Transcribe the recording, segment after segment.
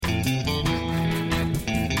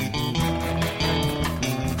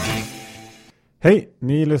Hej,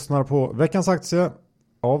 ni lyssnar på veckans aktie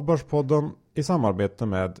av Börspodden i samarbete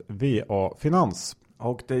med VA Finans.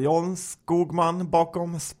 Och det är John Skogman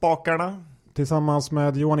bakom spakarna. Tillsammans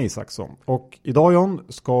med Johan Isaksson. Och idag John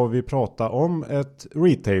ska vi prata om ett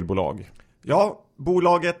retailbolag. Ja,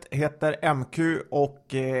 bolaget heter MQ och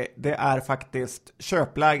det är faktiskt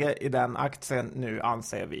köpläge i den aktien nu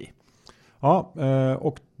anser vi. Ja,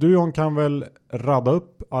 och du John kan väl radda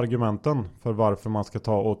upp argumenten för varför man ska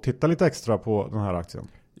ta och titta lite extra på den här aktien.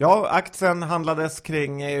 Ja, aktien handlades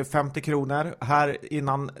kring 50 kronor här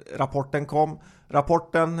innan rapporten kom.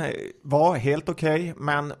 Rapporten var helt okej,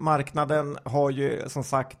 men marknaden har ju som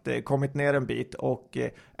sagt kommit ner en bit och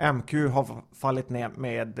MQ har fallit ner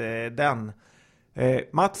med den.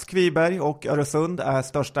 Mats Kviberg och Öresund är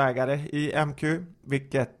största ägare i MQ,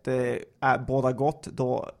 vilket är båda gott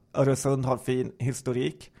då Öresund har fin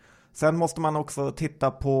historik. Sen måste man också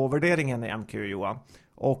titta på värderingen i MQ, Johan,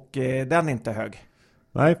 och den är inte hög.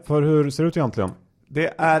 Nej, för hur ser det ut egentligen?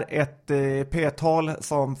 Det är ett P-tal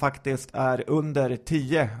som faktiskt är under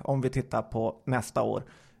 10 om vi tittar på nästa år.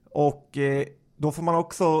 Och då får man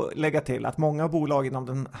också lägga till att många bolag inom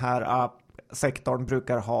den här sektorn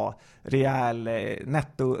brukar ha rejäl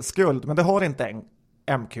nettoskuld. Men det har inte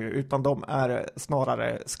MQ utan de är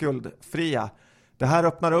snarare skuldfria. Det här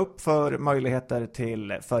öppnar upp för möjligheter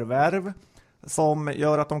till förvärv som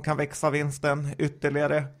gör att de kan växa vinsten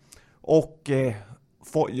ytterligare. Och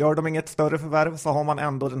gör de inget större förvärv så har man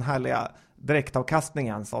ändå den härliga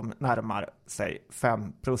direktavkastningen som närmar sig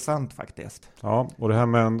 5% faktiskt. Ja, och det här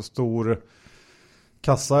med en stor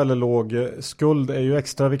kassa eller låg skuld är ju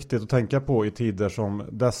extra viktigt att tänka på i tider som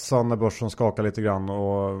dessa när börsen skakar lite grann,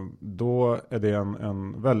 och då är det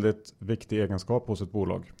en väldigt viktig egenskap hos ett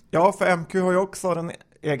bolag. Ja, för MQ har ju också den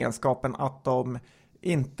egenskapen att de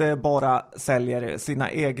inte bara säljer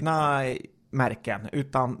sina egna märken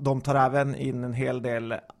utan de tar även in en hel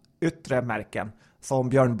del yttre märken som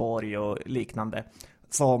Björn Borg och liknande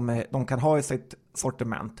som de kan ha i sitt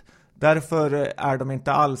sortiment. Därför är de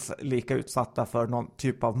inte alls lika utsatta för någon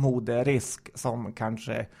typ av moderisk som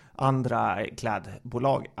kanske andra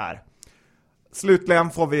klädbolag är. Slutligen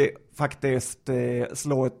får vi faktiskt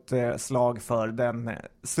slå ett slag för den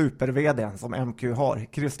super-vd som MQ har.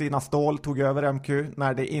 Kristina Ståhl tog över MQ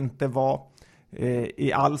när det inte var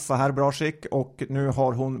i alls så här bra skick, och nu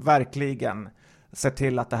har hon verkligen sett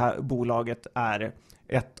till att det här bolaget är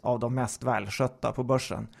ett av de mest välskötta på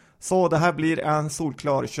börsen. Så det här blir en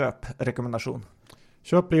solklar köprekommendation.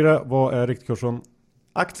 Köp blir det. Vad är riktkursen?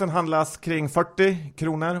 Aktien handlas kring 40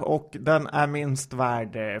 kronor och den är minst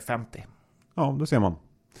värd 50. Ja, det ser man.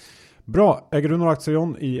 Bra. Äger du några aktier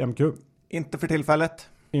John i MQ? Inte för tillfället.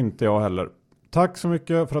 Inte jag heller. Tack så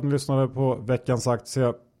mycket för att ni lyssnade på veckans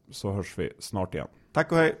aktie, så hörs vi snart igen.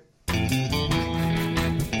 Tack och hej.